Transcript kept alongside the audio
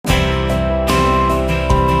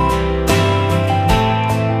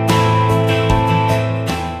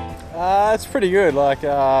pretty good. Like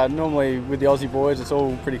normally with the Aussie boys, it's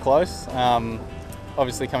all pretty close.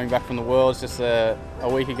 Obviously coming back from the Worlds just a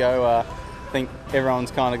week ago, I think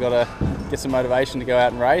everyone's kind of got to get some motivation to go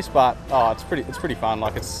out and race. But it's pretty fun.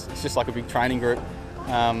 Like it's just like a big training group.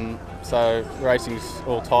 So racing's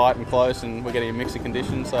all tight and close, and we're getting a mix of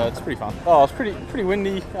conditions, so it's pretty fun. It's pretty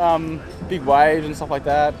windy, big waves and stuff like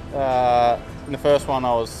that. In the first one,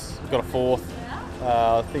 I got a fourth.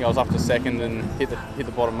 I think I was up to second and hit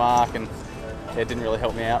the bottom mark, and it didn't really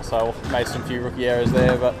help me out. So I made some few rookie errors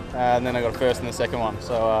there, but and then I got a first in the second one.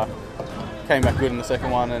 So came back good in the second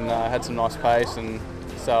one and had some nice pace and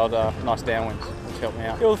sailed nice downwinds, which helped me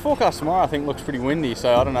out. Yeah, well, the forecast tomorrow I think looks pretty windy,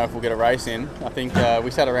 so I don't know if we'll get a race in. I think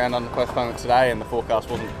we sat around under postponement today and the forecast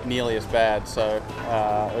wasn't nearly as bad, so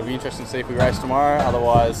it'll be interesting to see if we race tomorrow.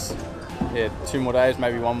 Otherwise, yeah, 2 more days,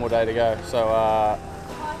 maybe 1 more day to go. So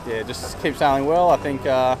yeah, just keep sailing well. I think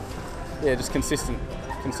yeah, just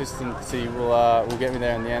consistency will get me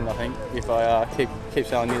there in the end. I think if I keep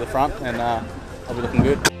sailing near the front, and I'll be looking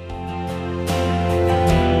good.